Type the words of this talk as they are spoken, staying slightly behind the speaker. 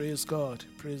Praise God.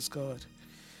 Praise God.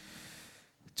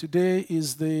 Today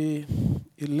is the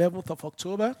 11th of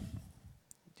October,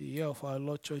 the year of our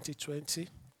Lord 2020.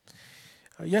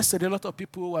 Yesterday, a lot of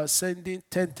people were sending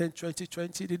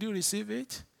 10-10-2020. Did you receive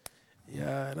it?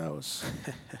 Yeah, that was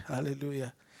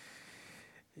hallelujah.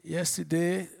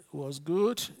 Yesterday was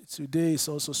good. Today is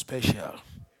also special.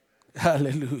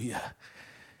 Hallelujah.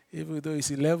 Even though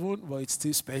it's 11, but it's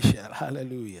still special.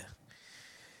 Hallelujah.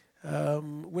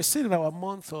 We're still in our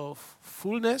month of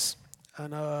fullness,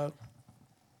 and our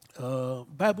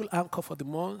Bible anchor for the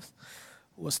month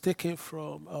is taken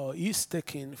from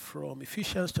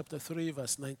Ephesians chapter 3,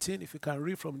 verse 19. If you can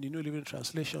read from the New Living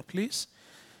Translation, please.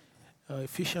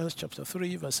 Ephesians chapter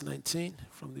 3, verse 19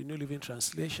 from the New Living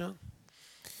Translation.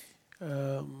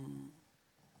 The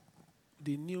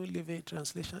New Living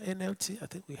Translation, NLT, I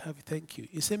think we have it. Thank you.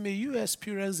 It says, may you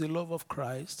experience the love of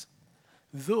Christ,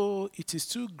 though it is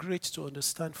too great to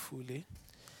understand fully,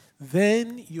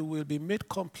 then you will be made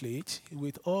complete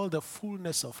with all the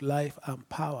fullness of life and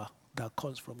power that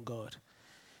comes from God.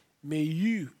 May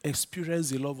you experience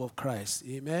the love of Christ.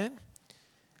 Amen.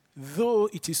 Though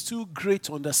it is too great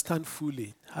to understand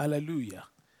fully. Hallelujah.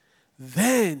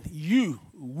 Then you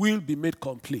will be made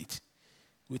complete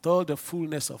with all the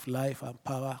fullness of life and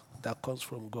power that comes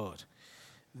from God.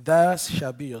 That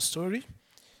shall be your story.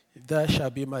 That shall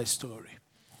be my story.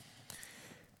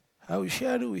 I will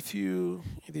share it with you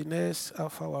in the next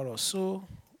half hour or so.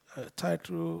 A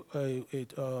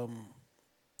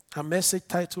message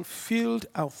titled, Filled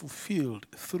and Fulfilled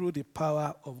Through the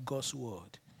Power of God's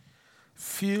Word.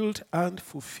 Filled and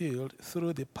fulfilled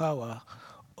through the power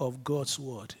of God's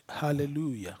Word.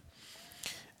 Hallelujah.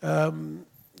 I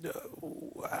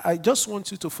just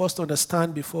want you to first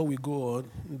understand before we go on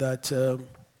that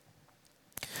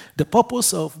the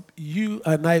purpose of you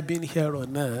and I being here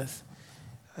on earth,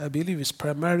 I believe, is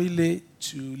primarily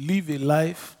to live a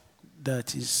life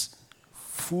that is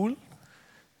full,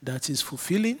 that is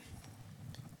fulfilling,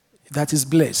 that is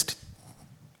blessed.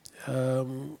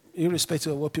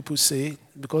 Irrespective of what people say,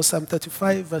 because Psalm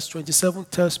 35 verse 27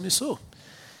 tells me so,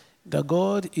 that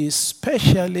God is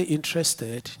specially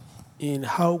interested in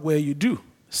how well you do.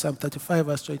 Psalm 35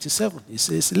 verse 27, it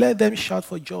says, let them shout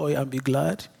for joy and be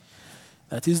glad.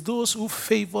 That is those who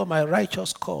favor my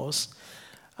righteous cause.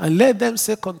 And let them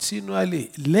say continually,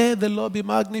 let the Lord be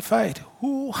magnified,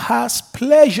 who has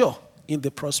pleasure in the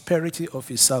prosperity of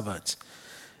his servants.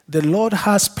 The Lord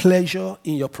has pleasure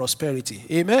in your prosperity.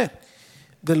 Amen.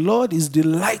 The Lord is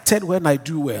delighted when I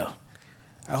do well.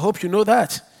 I hope you know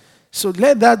that. So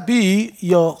let that be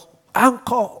your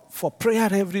anchor for prayer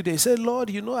every day. Say,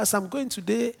 Lord, as I'm going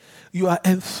today, you are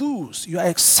enthused, you are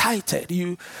excited,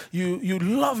 you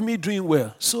love me doing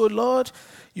well. So, Lord,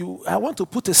 I want to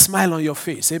put a smile on your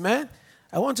face. Amen.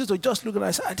 I want you to just look at it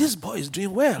and say, this boy is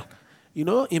doing well.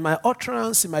 In my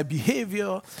utterance, in my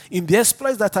behavior, in the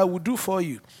exploits that I will do for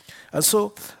you. And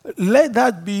so let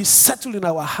that be settled in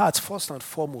our hearts first and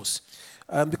foremost.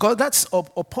 Because that's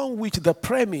upon which the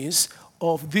premise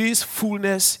of this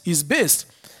fullness is based.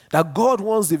 That God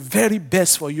wants the very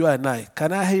best for you and I.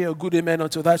 Can I hear a good amen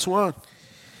unto that one?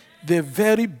 The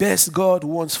very best God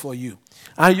wants for you.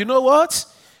 And you know what?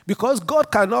 Because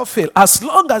God cannot fail. As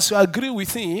long as you agree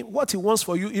with him, what he wants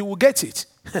for you, he will get it.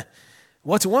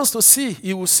 What he wants to see,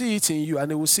 he will see it in you, and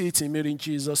he will see it in me in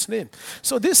Jesus' name.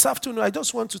 So this afternoon, I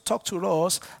just want to talk to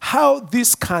us how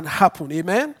this can happen.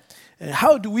 Amen? And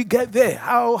how do we get there?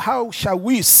 How shall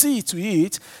we see to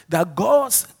it that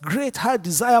God's great heart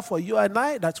desire for you and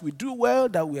I, that we do well,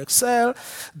 that we excel,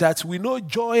 that we know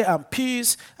joy and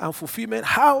peace and fulfillment,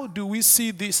 how do we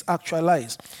see this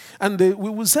actualized? And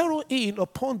we will zero in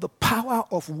upon the power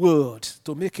of words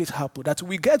to make it happen, that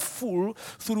we get full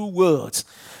through words.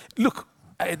 Look,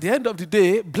 at the end of the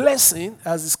day, blessing,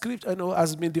 as the scripture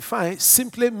has been defined,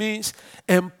 simply means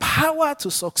empowered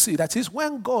to succeed. That is,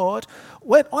 when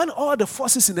all the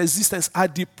forces in existence are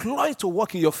deployed to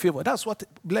work in your favor. That's what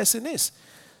blessing is.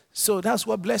 So that's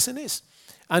what blessing is.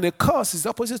 And a curse is the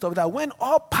opposite of that. When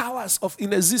all powers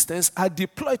in existence are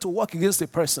deployed to work against a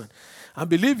person. And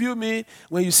believe you me,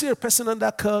 when you see a person under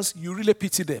curse, you really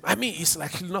pity them. I mean, it's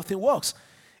like nothing works.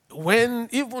 When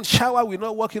even shower will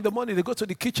not work in the morning, they go to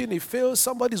the kitchen, it fails,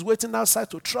 somebody's waiting outside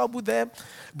to trouble them.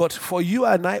 But for you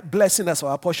and I, blessing us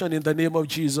our portion in the name of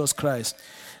Jesus Christ.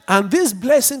 And this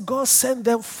blessing, God sent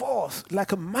them forth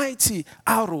like a mighty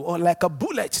arrow or like a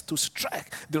bullet to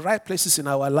strike the right places in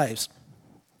our lives.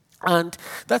 And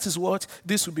that is what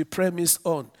this will be premised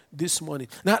on this morning.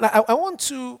 Now, I want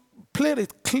to play a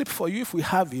clip for you, if we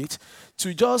have it,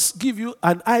 to just give you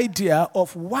an idea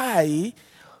of why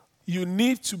you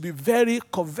need to be very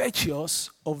covetous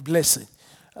of blessing.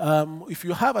 If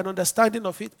you have an understanding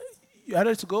of it, you are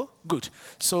ready to go? Good.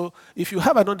 So if you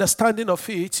have an understanding of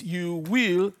it, you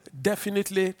will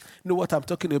definitely know what I'm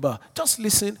talking about. Just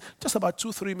listen, just about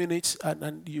 2-3 minutes, and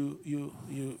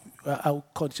I'll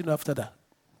continue after that.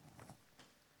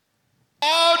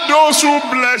 All those who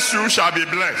bless you shall be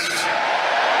blessed.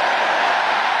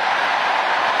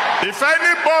 If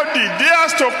anybody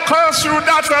dares to curse you,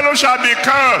 that fellow shall be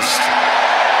cursed.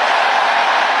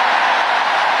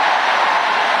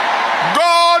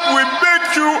 God will make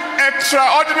you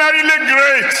extraordinarily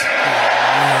great.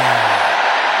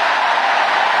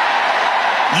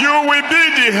 You will be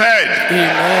the head.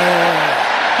 Amen.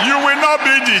 You will not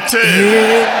be the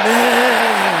tail.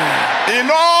 Amen. In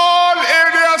all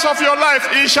areas of your life,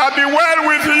 it shall be well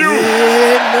with you.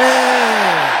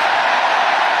 Amen.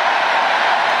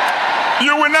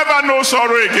 You will never know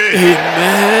sorrow again.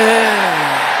 Amen.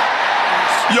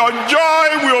 Your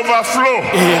joy will overflow.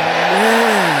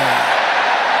 Amen.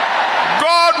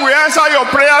 God will answer your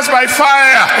prayers by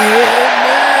fire.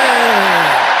 Amen.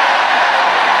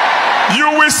 You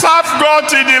will serve God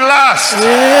till the last.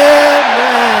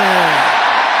 Amen.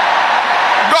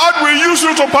 God will use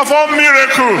you to perform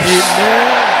miracles.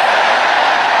 Amen.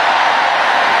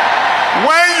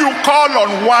 When you call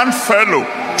on one fellow,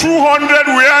 200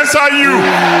 will answer you.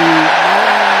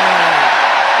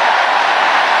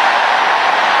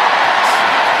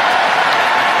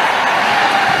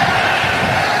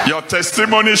 Your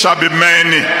testimony shall be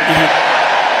many.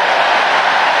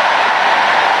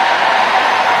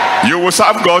 You will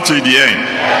serve God till the end.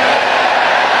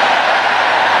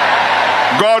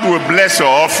 God will bless your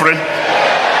offering.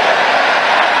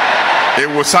 He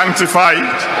will sanctify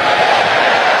it.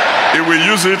 He will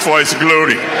use it for His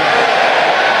glory.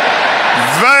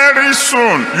 Very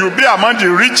soon, you'll be among the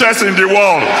richest in the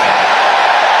world.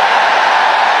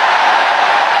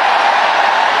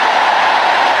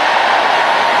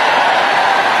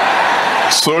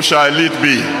 So shall it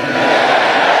be.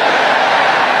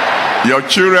 Your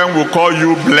children will call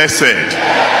you blessed.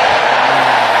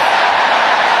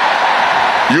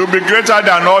 You'll be greater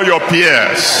than all your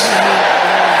peers.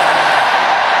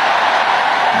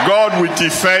 God will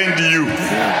defend you.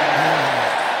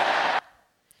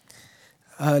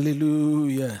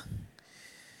 Hallelujah.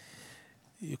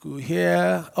 You could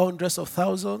hear hundreds of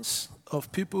thousands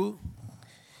of people.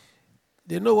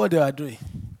 They know what they are doing.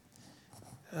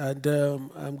 And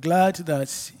I'm glad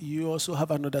that you also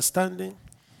have an understanding.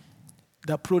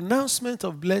 The pronouncement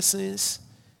of blessings,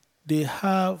 they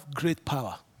have great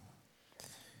power.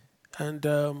 And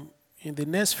in the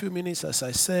next few minutes, as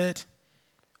I said,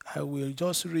 I will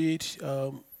just read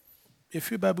a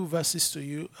few Bible verses to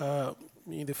you.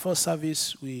 In the first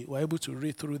service, we were able to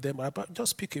read through them. I'll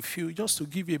just pick a few just to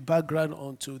give you a background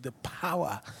onto the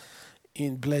power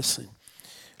in blessing.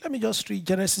 Let me just read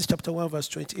Genesis chapter 1, verse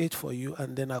 28 for you,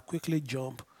 and then I'll quickly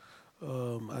jump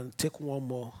and take one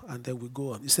more, and then we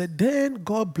go on. He said, then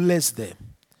God blessed them,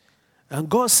 and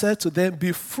God said to them,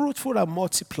 be fruitful and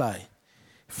multiply.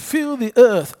 Fill the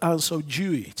earth and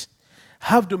subdue it.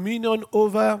 Have dominion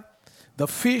over the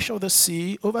fish of the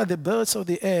sea, over the birds of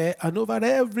the air, and over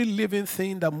every living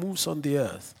thing that moves on the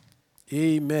earth.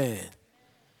 Amen.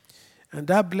 And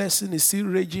that blessing is still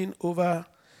raging over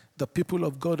the people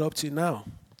of God up to now,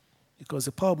 because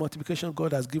the power of multiplication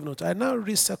God has given us. I now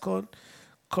read 2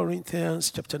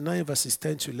 Corinthians chapter 9, verses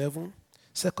 10 to 11.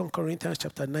 2 Corinthians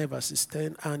chapter 9, verses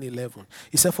 10 and 11.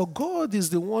 He said, for God is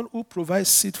the one who provides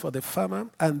seed for the farmer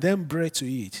and then bread to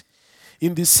eat.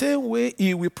 In the same way,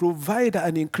 He will provide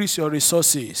and increase your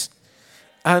resources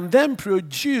and then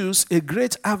produce a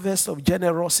great harvest of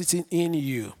generosity in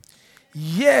you.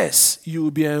 Yes, you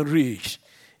will be enriched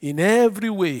in every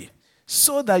way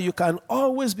so that you can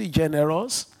always be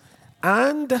generous.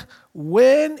 And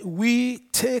when we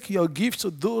take your gifts to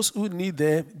those who need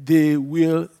them, they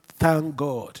will thank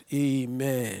God.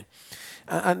 Amen.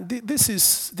 And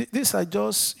these are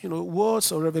just,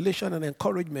 words of revelation and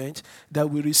encouragement that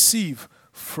we receive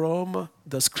from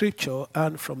the scripture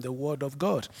and from the word of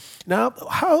God. Now,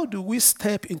 how do we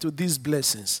step into these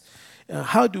blessings?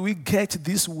 How do we get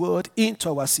this word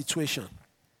into our situation?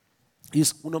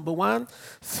 Is number one,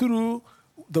 through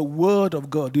the word of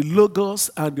God, the logos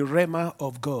and the rhema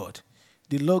of God.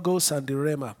 The logos and the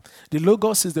rhema. The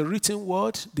logos is the written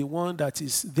word, the one that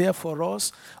is there for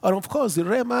us. And of course, the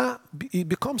rhema, it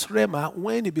becomes rhema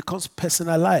when it becomes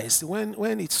personalized.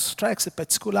 When it strikes a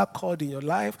particular chord in your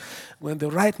life, when the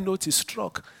right note is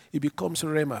struck, it becomes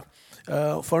rhema.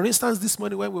 For instance, this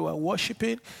morning when we were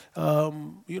worshiping,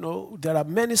 there are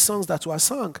many songs that were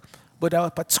sung. But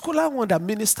our particular one that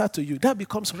ministers to you, that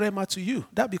becomes rhema to you.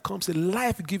 That becomes a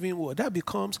life-giving word. That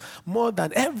becomes more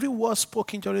than every word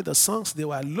spoken during the songs. They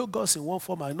were logos in one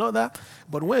form or another.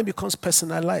 But when it becomes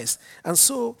personalized. And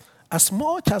so, as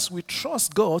much as we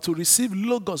trust God to receive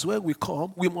logos when we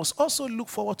come, we must also look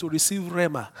forward to receive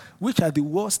rhema, which are the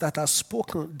words that are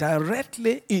spoken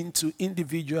directly into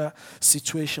individual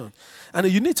situation. And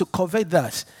you need to covet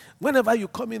that. Whenever you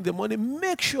come in the morning,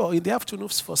 make sure in the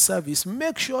afternoons for service,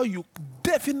 make sure you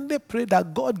definitely pray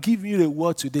that God give you a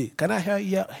word today. Can I hear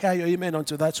your amen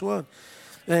onto that one?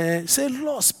 Say,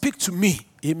 Lord, speak to me.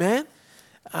 Amen.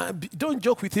 Don't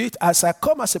joke with it. As I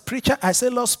come as a preacher, I say,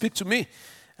 Lord, speak to me.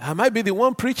 I might be the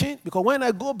one preaching, because when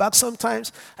I go back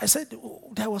sometimes, I said,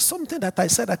 there was something that I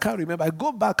said I can't remember. I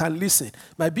go back and listen.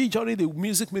 Might be during the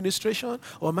music ministration,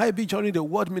 or might be during the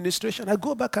word ministration. I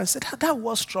go back and said, that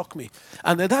word struck me.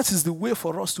 And that is the way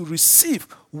for us to receive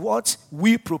what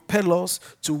we propel us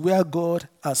to where God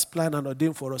has planned and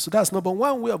ordained for us. So that's number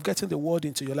one way of getting the word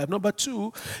into your life. Number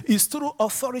two is through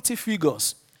authority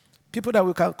figures. People that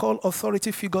we can call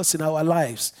authority figures in our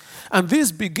lives. And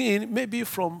these begin maybe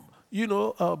from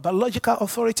biological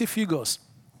authority figures.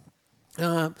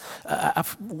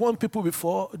 I've warned people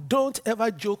before, don't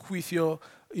ever joke with your,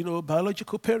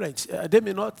 biological parents.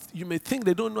 You may think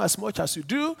they don't know as much as you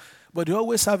do, but they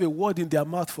always have a word in their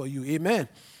mouth for you. Amen.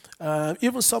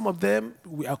 Even some of them,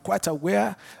 we are quite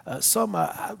aware,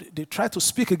 they try to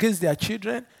speak against their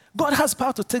children. God has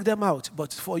power to take them out.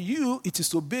 But for you, it is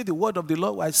to obey the word of the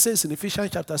Lord. It says in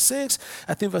Ephesians chapter 6,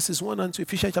 I think verses 1 and 2,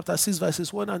 Ephesians chapter 6,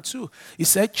 verses 1 and 2. It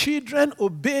said, children,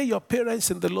 obey your parents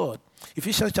in the Lord.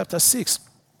 Ephesians chapter 6,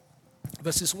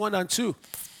 verses 1 and 2.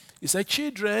 It said,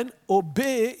 children,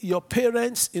 obey your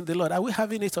parents in the Lord. Are we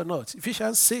having it or not?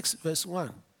 Ephesians 6, verse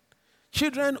 1.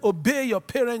 Children, obey your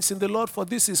parents in the Lord, for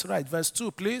this is right. Verse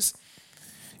 2, please.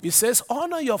 It says,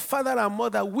 honor your father and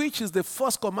mother, which is the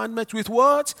first commandment with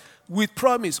what? With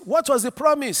promise. What was the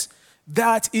promise?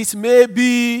 That it may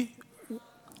be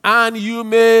and you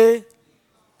may.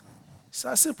 It's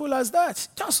as simple as that.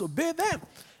 Just obey them.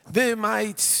 They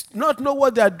might not know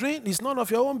what they are doing. It's none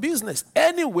of your own business.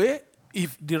 Anyway,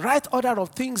 if the right order of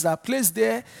things are placed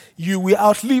there, you will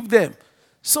outlive them.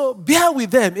 So bear with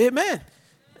them. Amen.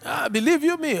 Believe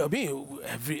you me,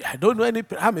 I don't know any.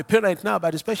 I'm a parent now by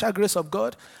the special grace of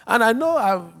God, and I know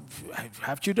I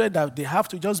have children that they have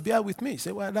to just bear with me.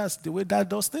 Say, well, that's the way Dad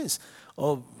does things,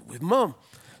 or with Mom.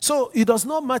 So it does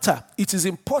not matter. It is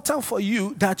important for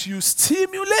you that you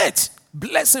stimulate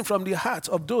blessing from the heart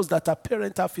of those that are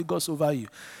parental figures over you.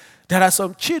 There are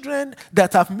some children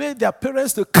that have made their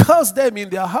parents to curse them in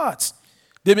their hearts.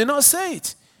 They may not say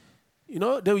it. They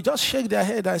will just shake their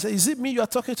head and say, is it me you are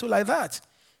talking to like that?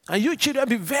 And you children,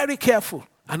 be very careful.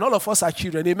 And all of us are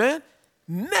children, amen?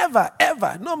 Never,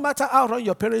 ever, no matter how wrong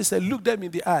your parents say, look them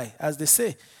in the eye, as they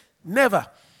say. Never.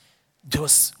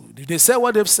 Just, they say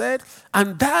what they've said.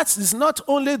 And that is not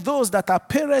only those that are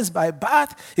parents by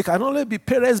birth, it can only be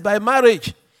parents by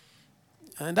marriage.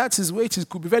 And that is where it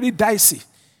could be very dicey.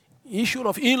 Issue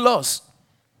of in-laws.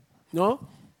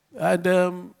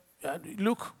 And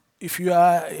look, if you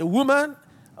are a woman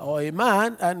or a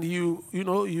man and you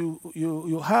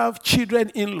have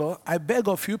children-in-law, I beg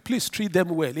of you, please treat them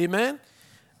well. Amen?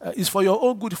 It's for your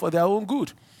own good, for their own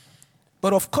good.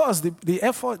 But of course,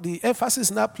 the emphasis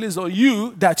now placed on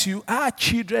you that you are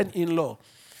children-in-law.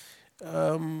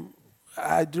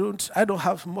 I don't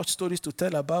have much stories to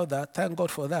tell about that. Thank God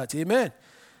for that. Amen.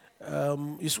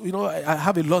 I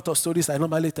have a lot of stories I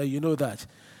normally tell, that.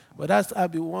 But that's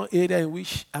be one area in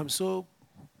which I'm so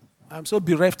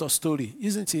bereft of story,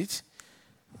 isn't it?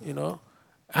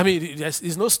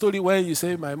 There's no story where you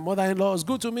say, my mother-in-law was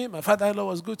good to me, my father-in-law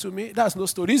was good to me. That's no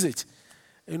story, is it?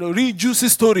 Real juicy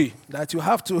story that you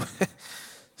have to.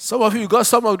 Some of you got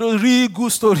some of those really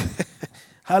good stories.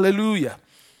 Hallelujah.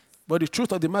 But the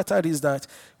truth of the matter is that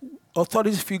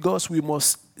authority figures, we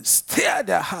must stir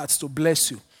their hearts to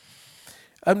bless you.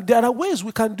 And there are ways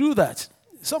we can do that.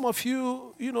 Some of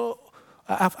you,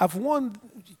 I've warned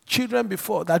children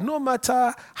before that no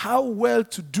matter how well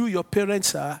to do your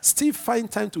parents are, still find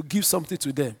time to give something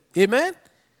to them. Amen?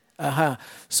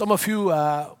 Some of you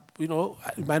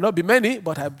it might not be many,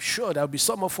 but I'm sure there'll be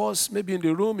some of us maybe in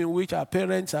the room in which our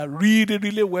parents are really,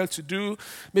 really well to do.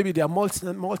 Maybe they are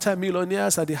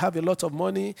multi-millionaires and they have a lot of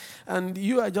money. And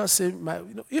you are just saying,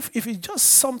 if it's just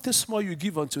something small you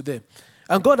give unto them.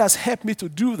 And God has helped me to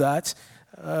do that,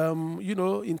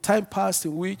 in time past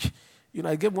in which,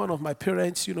 I gave one of my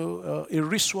parents, a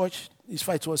wristwatch. In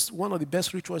fact, it was one of the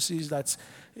best wristwatches that,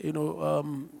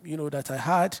 that I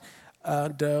had.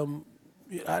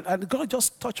 And God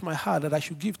just touched my heart that I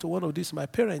should give to one of these, my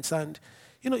parents. And,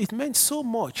 it meant so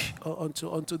much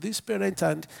unto this parent,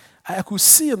 and I could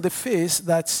see on the face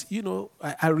that,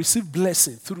 I received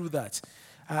blessing through that.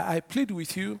 I plead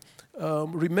with you,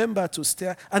 remember to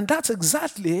stay. And that's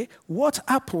exactly what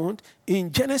happened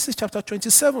in Genesis chapter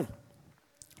 27.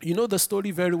 You know the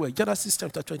story very well. Genesis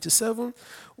chapter 27,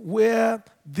 where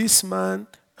this man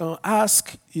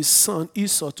asked his son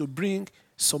Esau to bring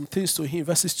some things to him.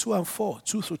 Verses 2 and 4,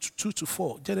 2 to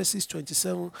 4. Genesis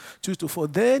 27, 2 to 4.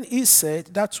 Then he said,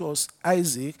 that was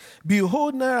Isaac,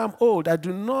 behold, now I am old. I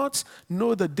do not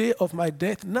know the day of my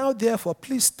death. Now, therefore,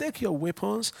 please take your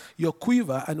weapons, your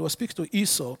quiver, and he will speak to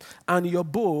Esau, and your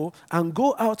bow, and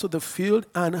go out to the field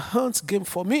and hunt game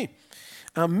for me.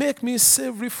 And make me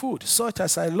savory food, such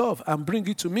as I love, and bring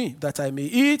it to me, that I may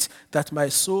eat, that my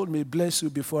soul may bless you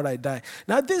before I die.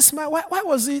 Now this man, why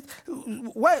was it?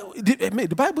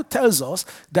 The Bible tells us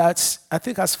that, I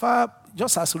think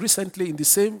just as recently in the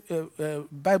same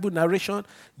Bible narration,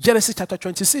 Genesis chapter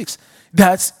 26,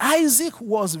 that Isaac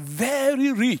was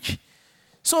very rich.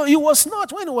 So he was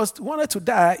not, when he wanted to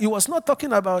die, he was not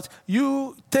talking about,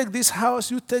 you take this house,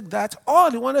 you take that.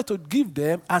 All he wanted to give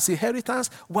them as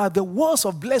inheritance were the words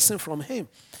of blessing from him.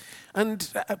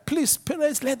 And please,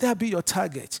 parents, let that be your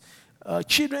target.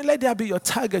 Children, let that be your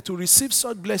target to receive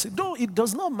such blessing. Though it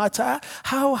does not matter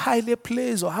how highly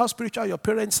placed or how spiritual your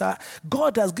parents are,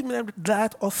 God has given them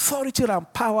that authority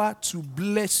and power to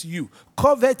bless you.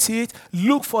 Covet it,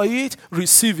 look for it,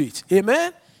 receive it.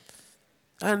 Amen?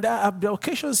 And there have been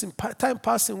occasions in time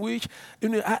past in which,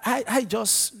 I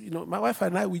just, my wife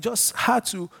and I, we just had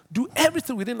to do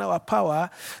everything within our power,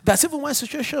 that even when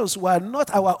situations were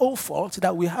not our own fault,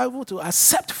 that we have to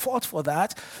accept fault for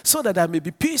that, so that there may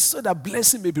be peace, so that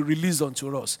blessing may be released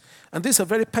unto us. And this is a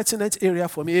very pertinent area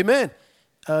for me. Amen.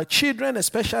 Children,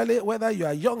 especially, whether you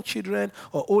are young children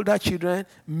or older children,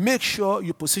 make sure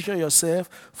you position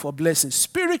yourself for blessing.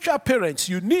 Spiritual parents,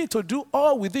 you need to do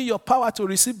all within your power to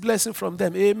receive blessing from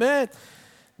them. Amen.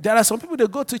 There are some people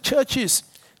that go to churches.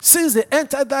 Since they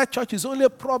enter that church, it's only a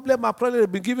problem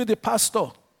they've been giving the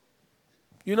pastor.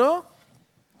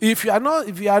 If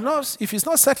it's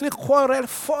not settling quarrel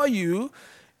for you,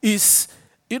 it's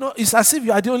as if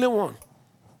you are the only one.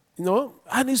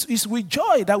 And it's with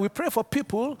joy that we pray for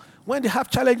people when they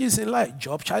have challenges in life,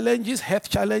 job challenges, health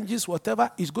challenges, whatever.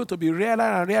 It's going to be rarer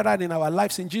and rarer in our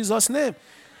lives in Jesus' name.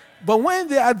 But when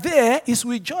they are there, it's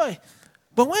with joy.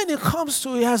 But when it comes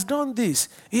to, he has done this,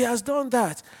 he has done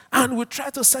that, and we try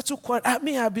to settle quarrel. I've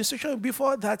been in a situation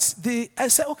before that I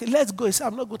said, okay, let's go. He said,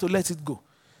 I'm not going to let it go.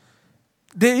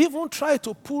 They even try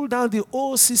to pull down the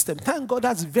old system. Thank God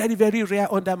that's very, very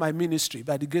rare under my ministry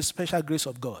by the special grace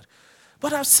of God.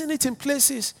 But I've seen it in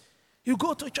places. You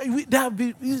go to church, there have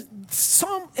been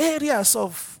some areas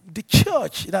of the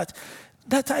church that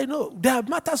I know. There are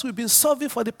matters we've been solving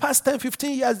for the past 10,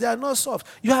 15 years. They are not solved.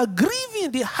 You are grieving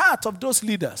the heart of those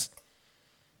leaders.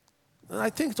 And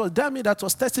I think it was Dami that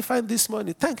was testifying this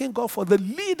morning, thanking God for the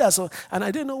leaders. And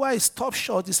I didn't know why he stopped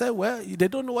short. He said, well, they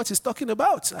don't know what he's talking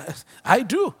about. I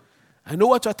do. I know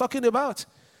what you're talking about.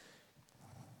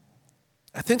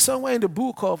 I think somewhere in the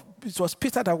book it was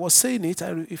Peter that was saying it,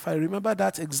 if I remember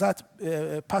that exact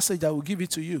passage, I will give it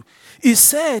to you. He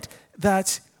said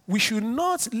that we should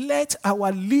not let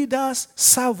our leaders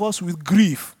serve us with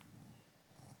grief.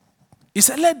 He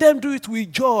said, let them do it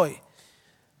with joy.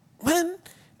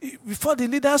 Before the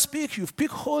leaders speak, you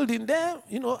pick hold in them,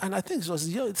 and I think it was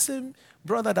the same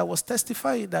brother that was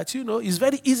testifying that, it's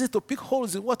very easy to pick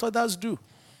holes in what others do.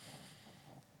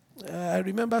 I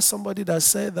remember somebody that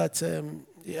said that,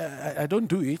 I don't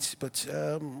do it, but,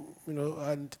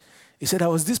 and he said, I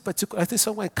was this particular, I think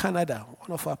somewhere in Canada,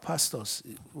 one of our pastors,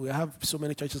 we have so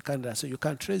many churches in Canada, so you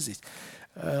can't trace it.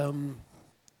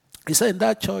 He said in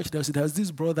that church, there was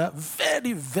this brother,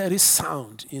 very, very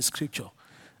sound in scripture.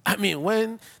 I mean,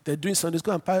 when they're doing Sunday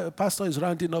school and pastor is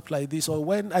rounding up like this, or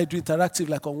when I do interactive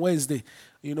like on Wednesday,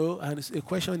 and a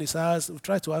question is asked, we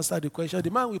try to answer the question,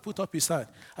 the man will put up his hand,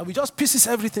 and we just pieces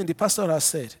everything the pastor has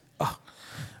said.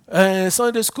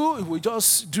 Sunday school, we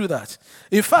just do that.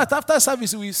 In fact, after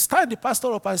service, we stand the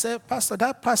pastor up and say, Pastor,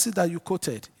 that passage that you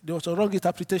quoted, there was a wrong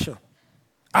interpretation.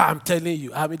 I'm telling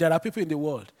you, there are people in the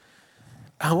world.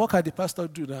 And what can the pastor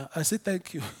do now? I say,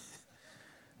 thank you.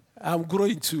 I'm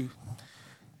growing too.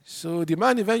 So the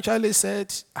man eventually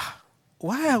said,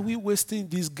 why are we wasting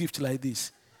this gift like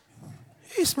this?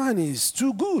 This man is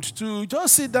too good to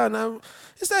just sit down and,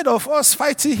 instead of us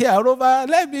fighting here over,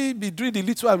 let me be doing the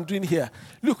little I'm doing here.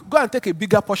 Look, go and take a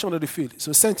bigger portion of the field.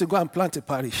 So sent to go and plant a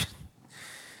parish.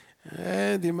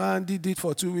 And the man did it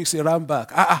for 2 weeks, he ran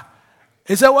back.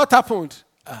 He said, what happened?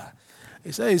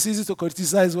 He said, it's easy to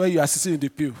criticize when you are sitting in the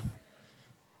pew.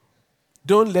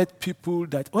 Don't let people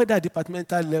that, whether at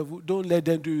departmental level, don't let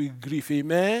them do with grief.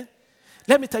 Amen?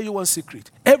 Let me tell you one secret.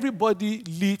 Everybody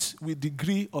leads with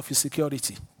degree of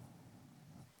insecurity.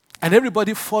 And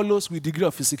everybody follows with degree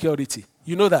of insecurity.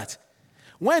 You know that?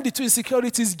 When the two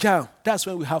insecurities jam, that's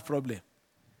when we have problem.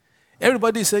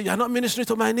 Everybody is saying, you're not ministering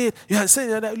to my need. You are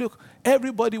saying, look,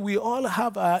 everybody, we all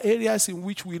have our areas in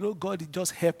which we know God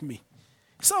just help me.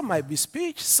 Some might be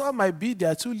speech, some might be they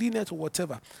are too lenient or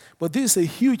whatever. But this is a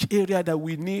huge area that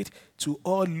we need to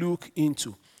all look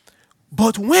into.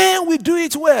 But when we do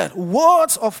it well,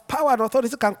 words of power and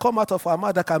authority can come out of our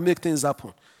mouth that can make things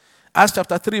happen. Acts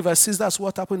chapter 3, verse 6, that's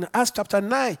what happened. Acts chapter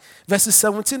 9, verses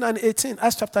 17 and 18.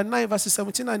 Acts chapter 9, verses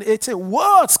 17 and 18.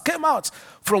 Words came out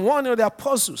from one of the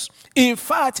apostles. In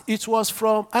fact, it was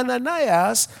from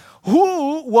Ananias,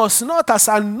 who was not as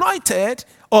anointed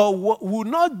or would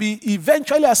not be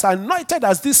eventually as anointed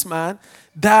as this man,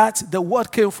 that the word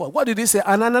came forth. What did he say?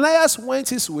 And Ananias went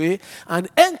his way and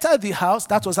entered the house.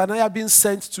 That was Ananias being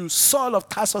sent to Saul of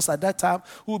Tarsus at that time,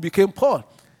 who became Paul.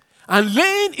 And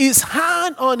laying his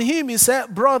hand on him, he said,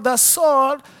 Brother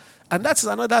Saul. And that's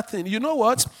another thing. You know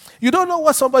what? You don't know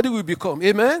what somebody will become.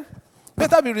 Amen?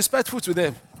 Better be respectful to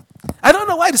them. I don't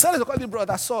know why he decided to call him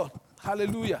Brother Saul.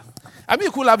 Hallelujah. I mean,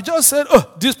 he could have just said,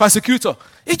 oh, this persecutor.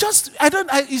 It just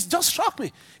struck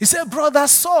me. He said, Brother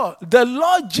Saul, the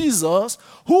Lord Jesus,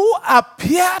 who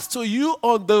appeared to you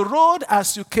on the road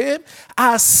as you came,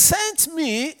 has sent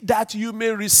me that you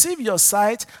may receive your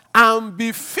sight and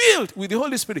be filled with the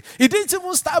Holy Spirit. He didn't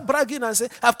even start bragging and say,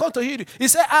 I've come to heal you. He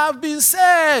said, I've been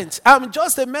sent. I'm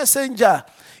just a messenger.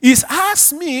 He's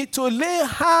asked me to lay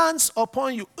hands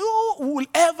upon you. Who will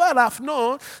ever have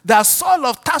known that Saul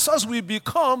of Tarsus will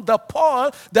become the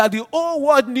Paul that the whole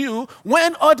world knew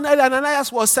when ordinary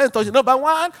Ananias was sent to you? Number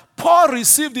one, Paul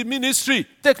received the ministry.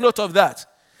 Take note of that.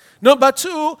 Number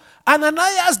two,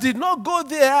 Ananias did not go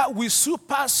there with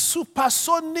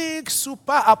supersonic,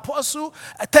 super apostle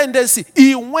tendency.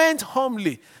 He went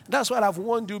humbly. That's what I've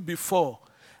warned you before.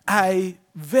 I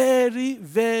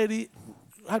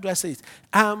how do I say it?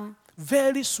 I'm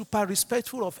very super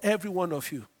respectful of every one of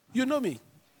you. You know me.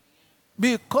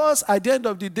 Because at the end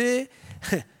of the day,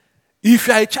 if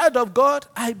you are a child of God,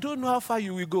 I don't know how far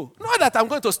you will go. Not that I'm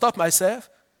going to stop myself.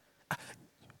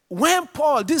 When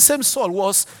Paul, this same Saul,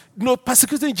 was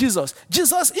persecuting Jesus,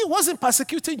 he wasn't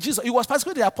persecuting Jesus. He was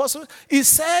persecuting the apostles. He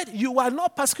said, you are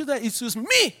not persecuting, it was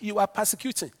me you are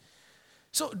persecuting.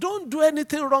 So don't do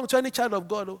anything wrong to any child of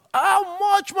God. How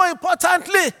much more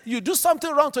importantly, you do something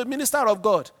wrong to a minister of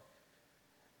God.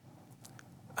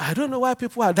 I don't know why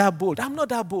people are that bold. I'm not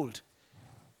that bold.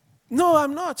 No,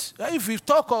 I'm not. If we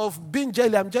talk of being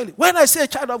jelly, I'm jelly. When I say a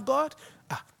child of God,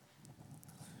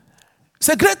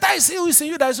 say, greater is he who is in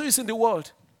you than he who is in the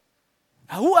world.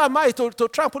 Who am I to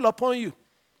trample upon you?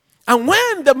 And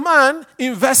when the man,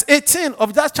 in verse 18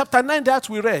 of that chapter 9 that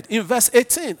we read, in verse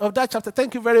 18 of that chapter,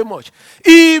 thank you very much,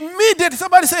 immediately,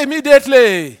 somebody say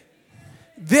immediately,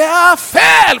 there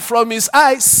fell from his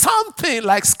eyes something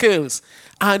like scales,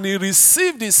 and he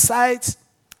received his sight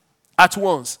at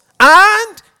once.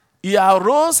 And he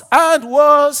arose and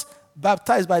was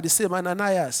baptized by the same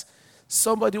Ananias.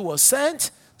 Somebody was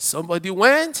sent. Somebody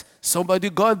went, somebody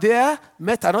got there,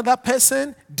 met another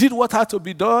person, did what had to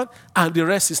be done, and the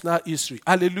rest is now history.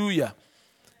 Hallelujah.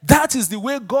 That is the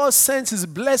way God sends his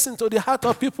blessing to the heart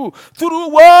of people,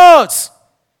 through words.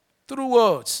 Through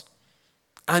words.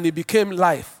 And it became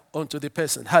life unto the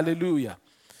person. Hallelujah.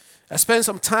 I spent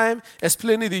some time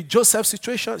explaining the Joseph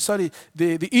situation,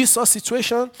 the Esau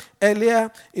situation earlier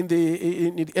in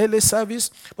the early service.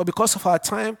 But because of our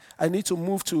time, I need to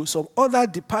move to some other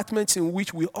departments in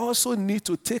which we also need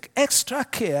to take extra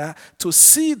care to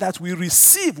see that we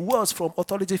receive words from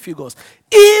authority figures.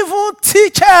 Even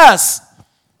teachers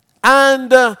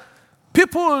and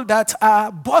people that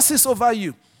are bosses over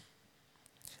you.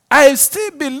 I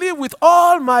still believe with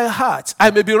all my heart, I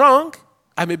may be wrong.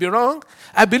 I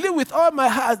believe with all my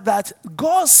heart that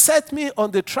God set me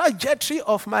on the trajectory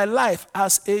of my life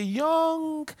as a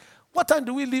young, what time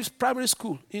do we leave primary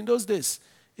school in those days?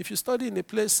 If you study in a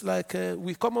place like,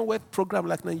 with Commonwealth program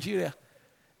like Nigeria.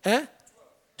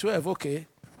 12, okay.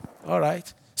 All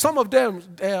right. Some of them,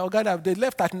 they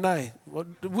left at 9.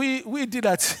 We did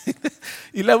at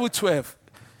 11, 12.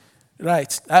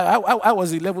 Right. I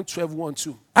was 11, 12, 1,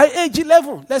 2. Age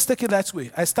 11, let's take it that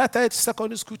way. I started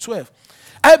secondary school 12.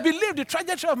 I believe the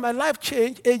trajectory of my life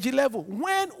changed age 11.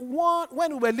 When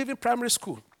we were leaving primary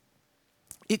school,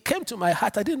 it came to my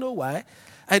heart. I didn't know why.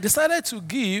 I decided to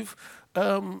give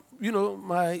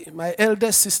my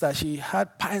eldest sister, she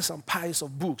had piles and piles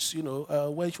of books,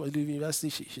 when she was leaving university,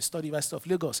 she studied University of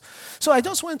Lagos. So I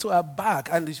just went to her bag,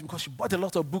 and because she bought a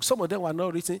lot of books, some of them were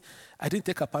not written. I didn't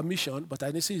take her permission, but I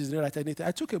didn't see she didn't write anything.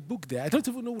 I took a book there. I don't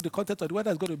even know the content of the word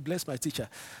that's going to bless my teacher.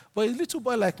 But a little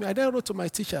boy like me, I then wrote to my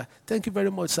teacher, "Thank you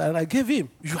very much, sir," and I gave him.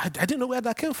 I didn't know where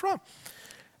that came from.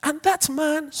 And that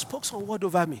man spoke some word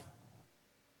over me.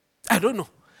 I don't know.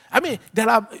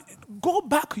 Go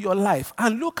back your life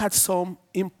and look at some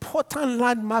important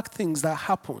landmark things that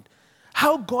happened.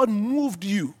 How God moved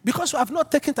you. Because you have not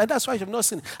taken time, that's why you have not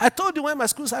seen it. I told you when my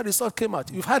school side result came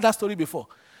out, you've heard that story before.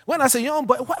 When I was a young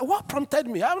boy, what prompted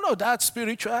me? I don't know, that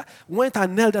spiritual, went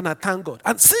and knelt down and thanked God.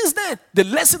 And since then, the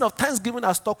lesson of thanksgiving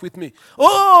has stuck with me.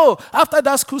 Oh, after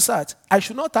that school start, I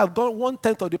should not have gone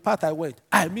 1/10 of the path I went.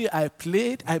 I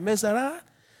played, I messed around.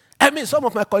 Some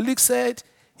of my colleagues said,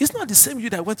 "It's not the same you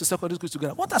that went to secondary school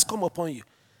together. What has come upon you?"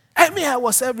 I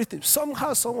was everything.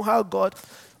 Somehow, God,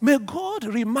 may God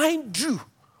remind you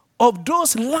of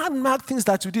those landmark things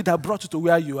that you did that brought you to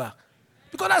where you are.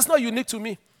 Because that's not unique to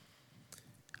me.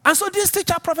 And so this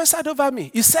teacher prophesied over me.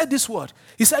 He said this word.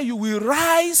 He said, "You will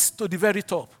rise to the very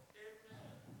top."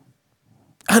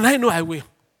 And I know I will,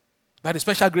 by the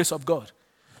special grace of God.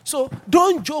 So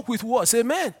don't joke with words.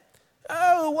 Amen.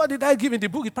 Oh, what did I give in the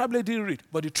book? He probably didn't read.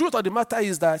 But the truth of the matter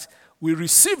is that we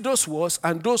receive those words,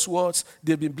 and those words,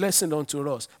 they've been blessing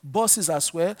unto us. Bosses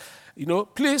as well.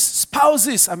 Please,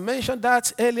 spouses, I mentioned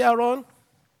that earlier on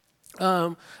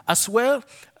as well.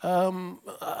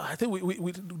 I think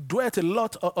we dwelt a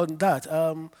lot on that.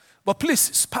 But please,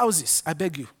 spouses, I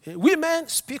beg you. Women,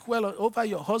 speak well over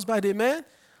your husband, amen.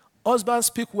 Husbands,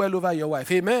 speak well over your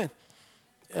wife, amen.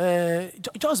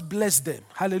 Just bless them,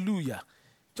 hallelujah.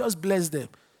 Just bless them.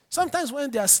 Sometimes when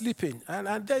they are sleeping,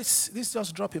 and this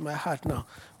just dropped in my heart now.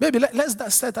 Maybe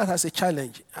let's set that as a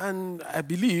challenge. And I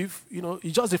believe,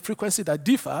 it's just the frequency that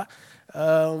differ.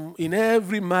 In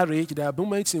every marriage, there are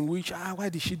moments in which, why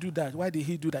did she do that? Why did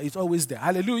he do that? It's always there.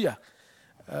 Hallelujah.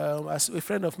 As a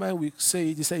friend of mine will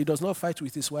say, he said he does not fight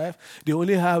with his wife. They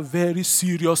only have very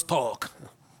serious talk.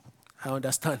 I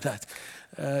understand that.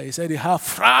 He said they have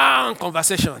frank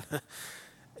conversation.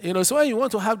 So when you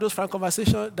want to have those frank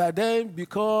conversations that then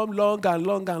become long and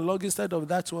long and long instead of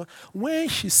that one, when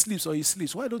she sleeps or he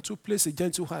sleeps, why don't you place a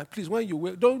gentle hand? Please, when you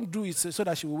wake, don't do it so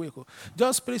that she will wake up.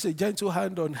 Just place a gentle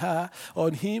hand on her,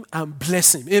 on him, and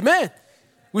bless him. Amen.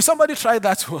 Will somebody try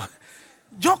that one?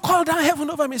 Just call down heaven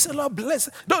over me and say, "Lord, bless."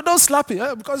 Don't slap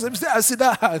it, because I see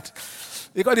that hand.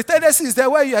 Because the tendency is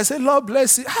there where you say, "Lord,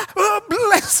 bless it." "Oh,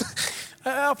 bless."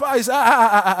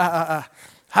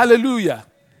 Hallelujah.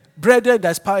 Brethren,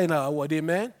 there's power in our word,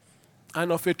 amen.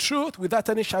 And of a truth, without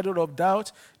any shadow of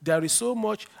doubt, there is so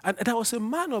much. And there was a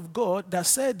man of God that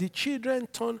said the children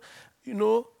turn,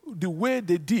 the way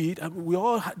they did, and we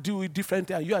all do it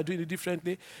differently, and you are doing it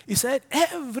differently. He said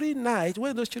every night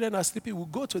when those children are sleeping, we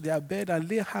go to their bed and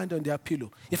lay a hand on their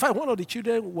pillow. In fact, one of the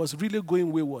children was really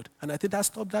going wayward, and I think that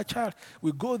stopped that child.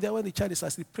 We go there when the child is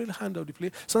asleep, put a hand on the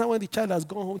pillow. So now when the child has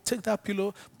gone home, take that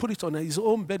pillow, put it on his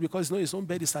own bed, because his own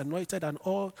bed is anointed, and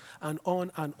on and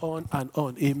on and on and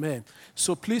on. Amen.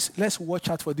 So please, let's watch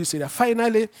out for this area.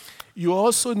 Finally, you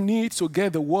also need to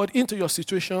get the word into your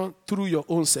situation through your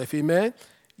own self. Amen.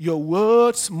 Your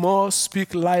words must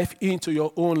speak life into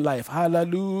your own life.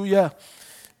 Hallelujah.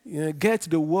 Get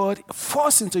the word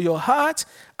first into your heart,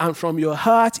 and from your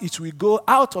heart it will go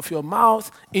out of your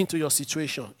mouth into your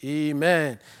situation.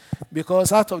 Amen.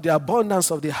 Because out of the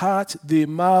abundance of the heart, the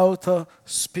mouth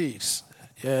speaks.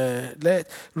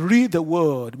 Read the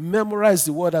word, memorize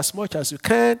the word as much as you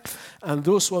can, and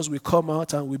those words will come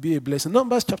out and will be a blessing.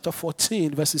 Numbers chapter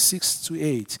 14, verses 6 to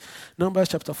 8. Numbers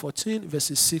chapter 14,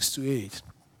 verses 6 to 8.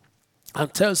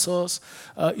 And tells us,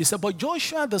 he said, "But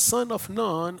Joshua the son of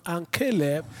Nun and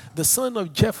Caleb the son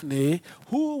of Jephunneh,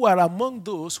 who were among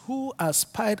those who had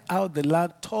spied out the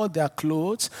land, tore their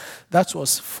clothes." That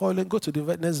was falling. Go to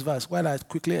the next verse while I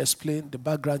quickly explain the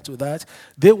background to that.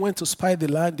 They went to spy the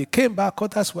land. They came back.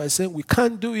 Others were saying, "We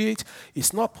can't do it.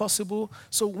 It's not possible."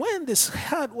 So when they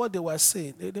heard what they were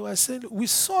saying, "We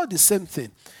saw the same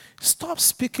thing. Stop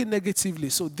speaking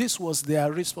negatively." So this was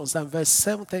their response. And verse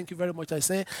 7, thank you very much, I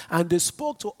say, "And they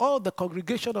spoke to all the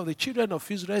congregation of the children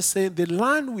of Israel, saying, the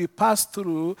land we passed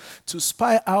through to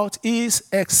spy out is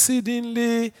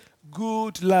exceedingly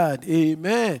good land."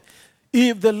 Amen.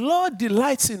 "If the Lord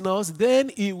delights in us, then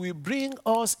he will bring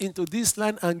us into this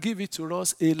land and give it to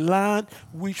us, a land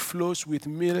which flows with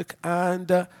milk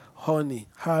and honey."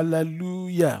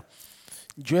 Hallelujah.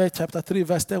 Joel chapter 3,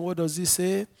 verse 10, what does he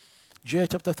say? Joel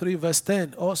chapter 3 verse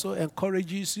 10 also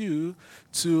encourages you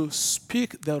to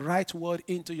speak the right word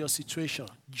into your situation.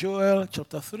 Joel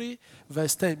chapter 3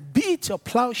 verse 10. Beat your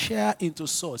plowshare into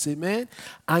swords, amen,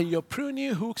 and your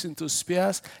pruning hooks into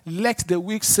spears. Let the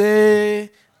weak say,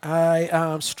 I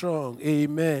am strong.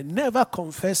 Amen. Never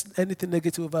confess anything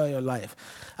negative about your life.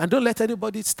 And don't let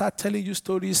anybody start telling you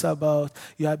stories about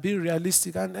you are being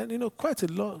realistic. And quite a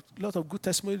lot of good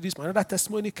testimony this morning. Another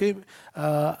testimony came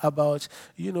about,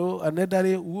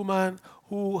 another woman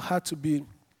who had to be,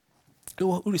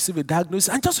 who received a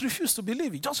diagnosis and just refused to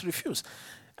believe it. Just refused.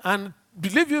 And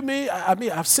believe you me,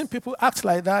 I've seen people act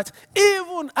like that.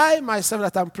 Even I myself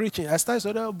that I'm preaching, I started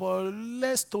saying, but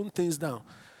let's tone things down.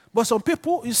 But some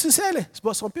people,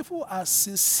 some people are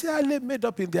sincerely made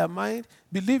up in their mind,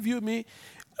 believe you me,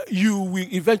 you will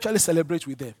eventually celebrate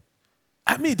with them.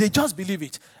 They just believe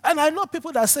it. And I know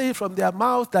people that say it from their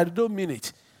mouth that they don't mean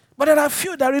it. But there are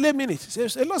few that really mean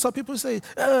it. A lot of people say,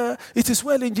 it is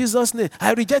well in Jesus' name.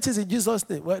 I reject it in Jesus'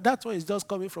 name. Well, that one is just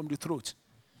coming from the throat.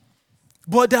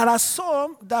 But there are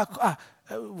some that,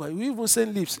 we even say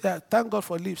lips. Yeah, thank God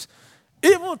for lips.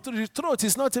 Even to the throat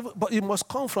is not even, but it must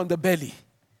come from the belly.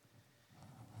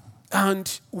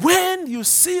 And when you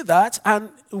see that, and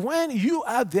when you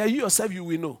are there, you yourself, you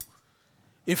will know.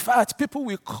 In fact, people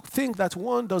will think that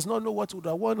one does not know what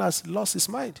one has lost his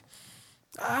mind.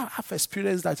 I have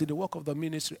experienced that in the work of the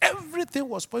ministry. Everything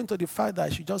was pointing to the fact that I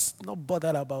should just not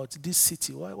bother about this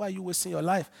city. Why are you wasting your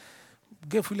life?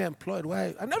 Get fully employed.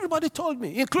 Why? And everybody told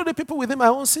me, including people within my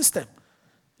own system.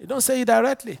 They don't say it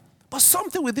directly. But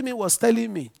something within me was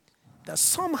telling me that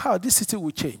somehow this city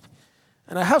will change.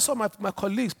 And I have some of my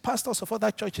colleagues, pastors of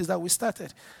other churches that we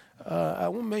started. I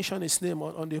won't mention his name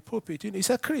on the pulpit. He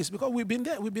said, Chris, because we've been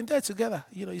there together.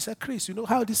 He said, Chris, you know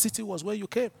how this city was where you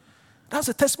came? That's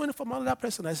a testimony from another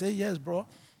person. I said, yes, bro,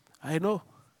 I know.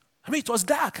 It was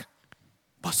dark.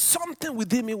 But something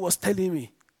within me was telling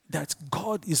me that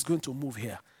God is going to move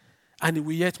here. And he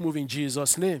will yet move in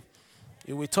Jesus' name.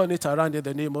 He will turn it around in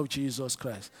the name of Jesus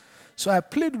Christ. So I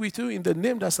plead with you in the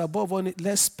name that's above all,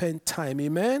 let's spend time,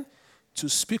 amen, to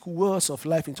speak words of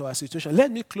life into our situation.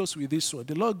 Let me close with this one.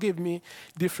 The Lord gave me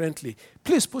differently.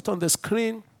 Please put on the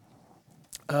screen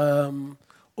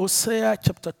Hosea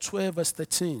chapter 12, verse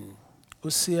 13.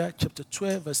 Hosea chapter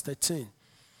 12, verse 13.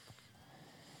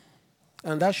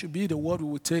 And that should be the word we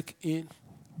will take in.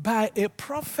 By a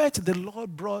prophet, the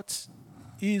Lord brought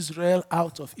Israel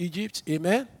out of Egypt.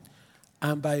 Amen.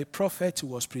 And by a prophet, he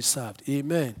was preserved.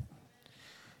 Amen.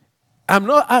 I'm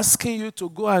not asking you to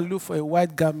go and look for a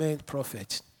white garment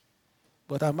prophet.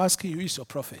 But I'm asking you, who is your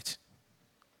prophet?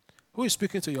 Who is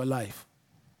speaking to your life?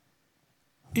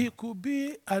 It could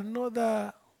be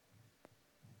another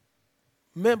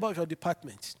member of your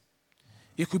department.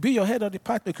 It could be your head of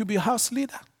department. It could be a house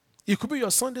leader. It could be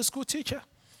your Sunday school teacher.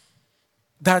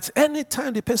 That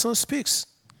anytime the person speaks,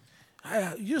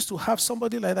 I used to have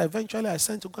somebody like that. Eventually, I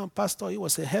sent to go and pastor. He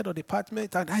was a head of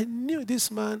department, and I knew this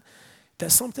man.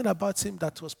 There's something about him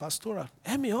that was pastoral.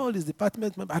 All his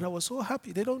department members, and I was so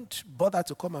happy. They don't bother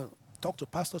to come and talk to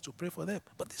pastor to pray for them.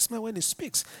 But this man, when he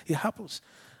speaks, it happens.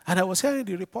 And I was hearing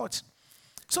the report.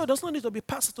 So it does not need to be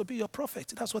pastor to be your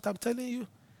prophet. That's what I'm telling you.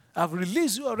 I've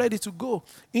released you already to go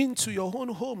into your own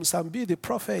homes and be the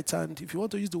prophet. And if you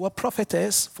want to use the word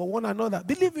prophetess for one another,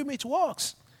 believe me, it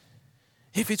works.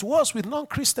 If it works with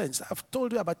non-Christians, I've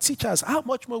told you about teachers, how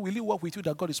much more will it work with you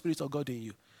that God is Spirit of God in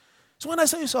you? So when I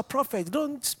say you're a prophet,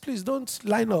 please don't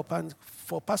line up and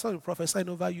for pastor to prophesy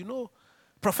over you.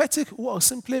 Prophetic word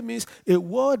simply means a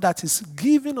word that is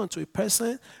given unto a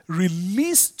person,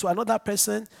 released to another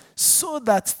person, so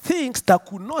that things that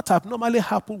could not have normally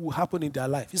happened will happen in their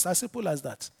life. It's as simple as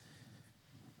that.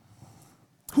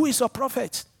 Who is your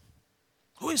prophet?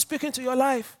 Who is speaking to your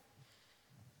life?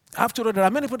 After all, there are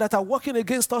many people that are working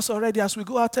against us already as we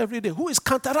go out every day. Who is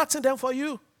counteracting them for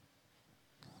you?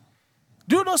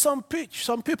 Do you know some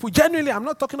people, genuinely, I'm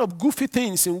not talking of goofy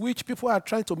things in which people are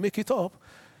trying to make it up.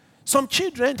 Some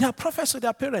children, they are prophets to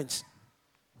their parents.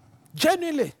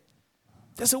 Genuinely.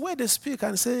 There's a way they speak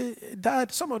and say,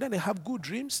 Dad, some of them, they have good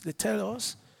dreams, they tell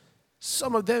us.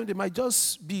 Some of them, they might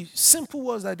just be simple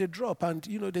words that they drop and,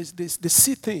 they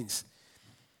see things.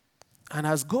 And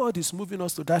as God is moving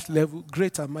us to that level,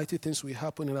 great and mighty things will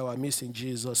happen in our midst in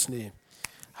Jesus' name.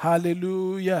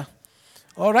 Hallelujah.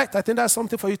 All right, I think that's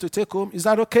something for you to take home. Is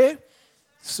that okay?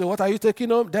 So what are you taking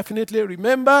home? Definitely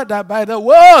remember that by the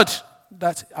word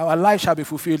that our life shall be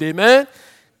fulfilled. Amen.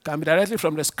 Can be directly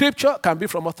from the scripture, can be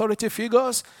from authority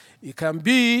figures. It can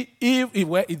be,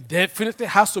 it definitely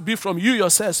has to be from you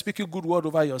yourself, speaking good word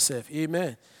over yourself.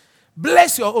 Amen.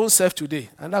 Bless your own self today.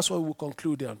 And that's what we will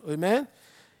conclude on. Amen.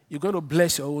 You're going to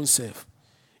bless your own self.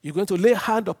 You're going to lay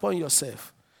hand upon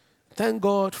yourself. Thank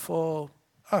God for,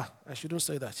 I shouldn't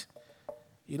say that.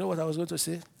 You know what I was going to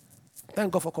say?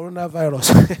 Thank God for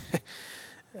coronavirus.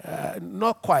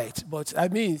 Not quite, but I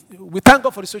mean, we thank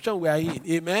God for the situation we are in.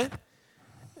 Amen?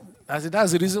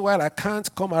 That's the reason why I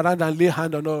can't come around and lay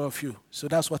hand on all of you. So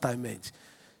that's what I meant.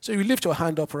 So you lift your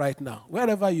hand up right now.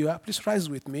 Wherever you are, please rise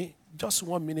with me. Just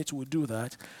 1 minute, we'll do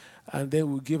that. And then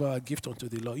we'll give our gift unto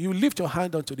the Lord. You lift your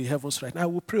hand unto the heavens right now. I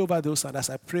will pray over those hands as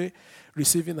I pray,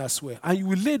 receiving as well. And you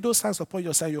will lay those hands upon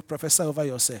yourself. You'll prophesy over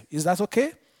yourself. Is that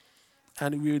okay?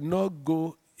 And we will not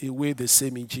go away the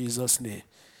same in Jesus' name.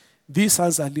 These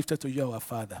hands are lifted to you, our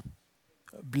Father.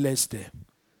 Bless them.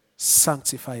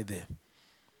 Sanctify them.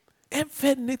 If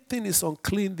anything is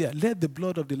unclean there, let the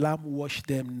blood of the Lamb wash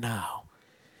them now.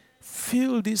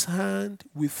 Fill this hand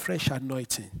with fresh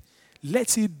anointing.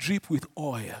 Let it drip with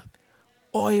oil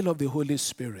of the Holy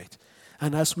Spirit.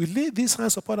 And as we lay these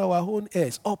hands upon our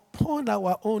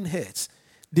own heads,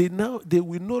 they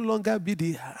will no longer be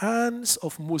the hands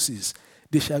of Moses.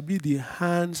 They shall be the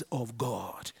hands of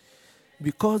God.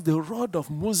 Because the rod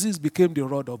of Moses became the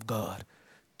rod of God.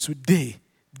 Today,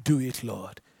 do it,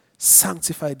 Lord.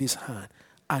 Sanctify this hand.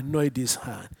 Anoint this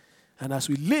hand. And as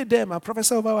we lay them and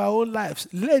prophesy over our own lives,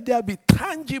 let there be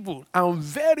tangible and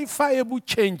verifiable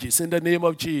changes in the name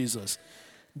of Jesus.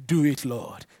 Do it,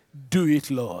 Lord. Do it,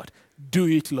 Lord. Do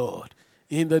it, Lord.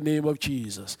 In the name of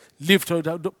Jesus.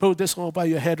 Put this one over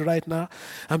your head right now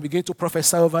and begin to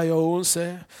prophesy over your own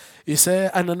self. He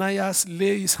said, Ananias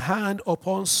laid his hand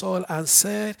upon Saul and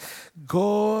said,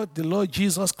 God, the Lord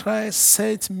Jesus Christ,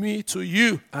 sent me to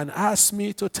you and asked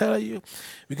me to tell you.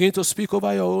 Begin to speak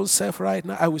over your own self right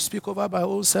now. I will speak over my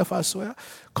own self as well.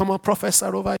 Come on, prophesy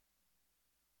over.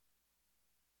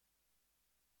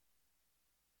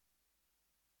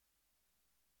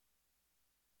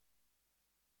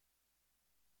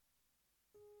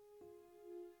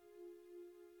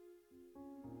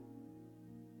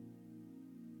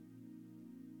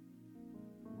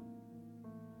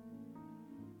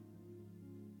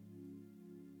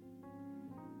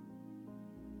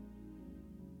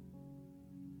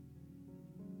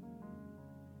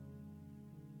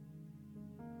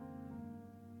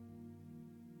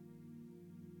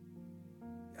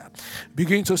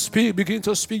 Begin to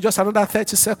speak. Just another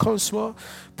 30 seconds more.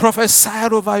 Prophesy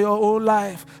over your own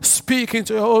life. Speak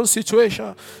into your own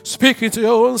situation. Speak into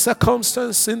your own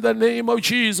circumstance in the name of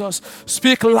Jesus.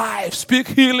 Speak life. Speak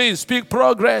healing. Speak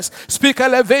progress. Speak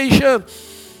elevation.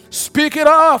 Speak it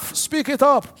off. Speak it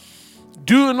up.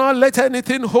 Do not let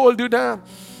anything hold you down.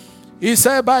 He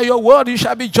said, by your word you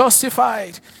shall be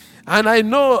justified. And I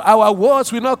know our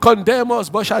words will not condemn us,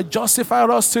 but shall justify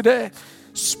us today.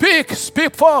 Speak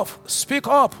forth, speak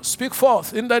up, speak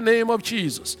forth in the name of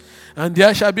Jesus. And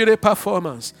there shall be a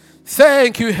performance.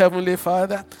 Thank you, Heavenly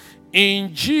Father.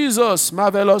 In Jesus'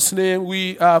 marvelous name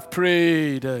we have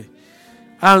prayed.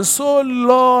 And so,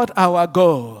 Lord our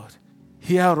God,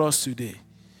 hear us today.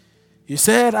 He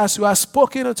said, as you have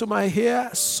spoken unto my ear,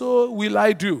 so will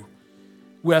I do.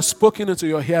 We are spoken into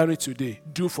your hearing today.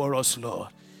 Do for us, Lord.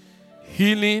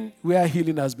 Healing where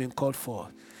healing has been called for.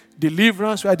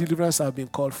 Deliverance where deliverance has been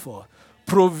called for.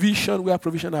 Provision where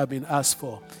provision has been asked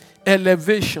for.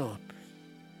 Elevation,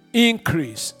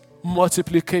 increase,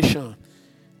 multiplication,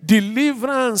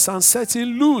 deliverance and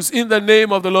setting loose in the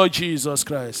name of the Lord Jesus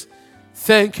Christ.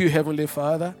 Thank you, Heavenly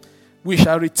Father. We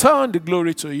shall return the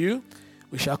glory to you.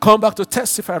 We shall come back to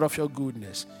testify of your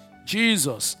goodness.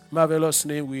 Jesus' marvelous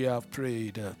name we have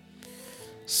prayed.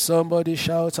 Somebody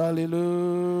shout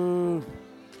hallelujah.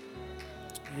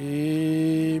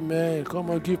 Amen. Come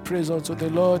on, give praise unto the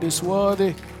Lord. He's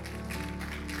worthy.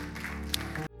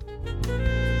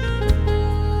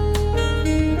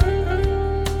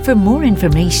 For more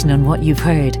information on what you've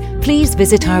heard, please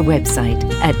visit our website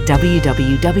at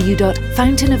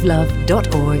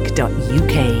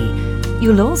www.fountainoflove.org.uk.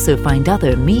 You'll also find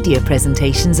other media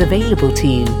presentations available to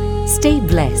you. Stay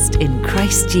blessed in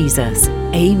Christ Jesus.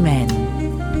 Amen.